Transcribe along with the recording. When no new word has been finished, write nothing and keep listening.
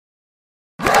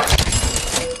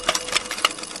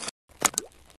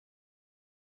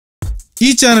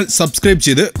ഈ channel subscribe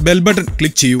ചെയ്ത് bell button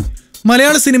click ചെയ്യൂ.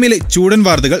 മലയാള സിനിമയിലെ ചൂടൻ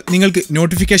വാർത്തകൾ നിങ്ങൾക്ക്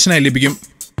നോട്ടിഫിക്കേഷനായി ലഭിക്കും.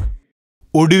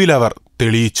 ഒടുവിൽ അവർ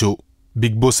തെളിയിച്ചു,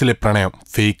 ബിഗ് ബോസിലെ പ്രണയം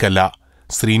ഫേക്കല്ല.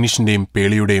 ശ്രീനിഷിന്റെയും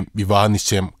പേളിയുടെയും വിവാഹ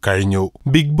നിശ്ചയം കഴിഞ്ഞു.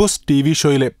 ബിഗ് ബോസ് TV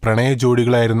ഷോയിലെ പ്രണയ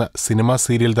ജോഡികളായിരുന്ന സിനിമാ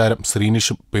സീരിയൽ താരം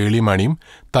ശ്രീനിഷും പേളിമാണിയും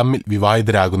തമ്മിൽ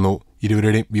വിവാഹിതരാകുന്നു.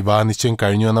 ഇരുവരുടെയും വിവാഹ നിശ്ചയം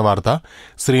കഴിഞ്ഞു എന്ന വാർത്ത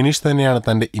ശ്രീനിഷ് തന്നെയാണ്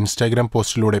തന്റെ ഇൻസ്റ്റാഗ്രാം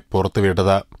പോസ്റ്റിലൂടെ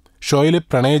പുറത്തുവിട്ടത്. ഷോയിലെ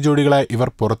പ്രണയ ജോഡികളായ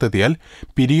ഇവർ പുറത്തെത്തിയാൽ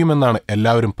പിരിയുമെന്നാണ്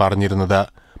എല്ലാവരും പറഞ്ഞിരുന്നത്.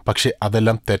 പക്ഷെ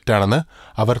അതെല്ലാം തെറ്റാണെന്ന്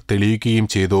അവർ തെളിയിക്കുകയും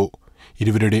ചെയ്തു.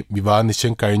 ഇരുവരുടെയും വിവാഹ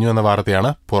നിശ്ചയം കഴിഞ്ഞു എന്ന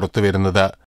വാർത്തയാണ് പുറത്തുവരുന്നത്.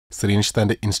 ശ്രീനിഷ്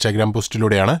തന്റെ ഇൻസ്റ്റാഗ്രാം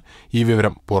പോസ്റ്റിലൂടെയാണ് ഈ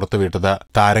വിവരം പുറത്തുവിട്ടത്.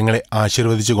 താരങ്ങളെ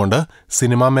ആശീർവദിച്ചുകൊണ്ട്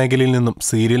സിനിമാ മേഖലയിൽ നിന്നും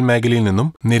സീരിയൽ മേഖലയിൽ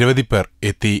നിന്നും നിരവധി പേർ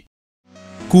എത്തി.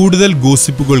 കൂടുതൽ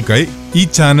ഗോസിപ്പുകൾക്കായി ഈ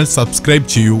ചാനൽ സബ്സ്ക്രൈബ്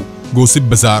ചെയ്യൂ. ഗോസിപ്പ്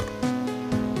ബസാർ.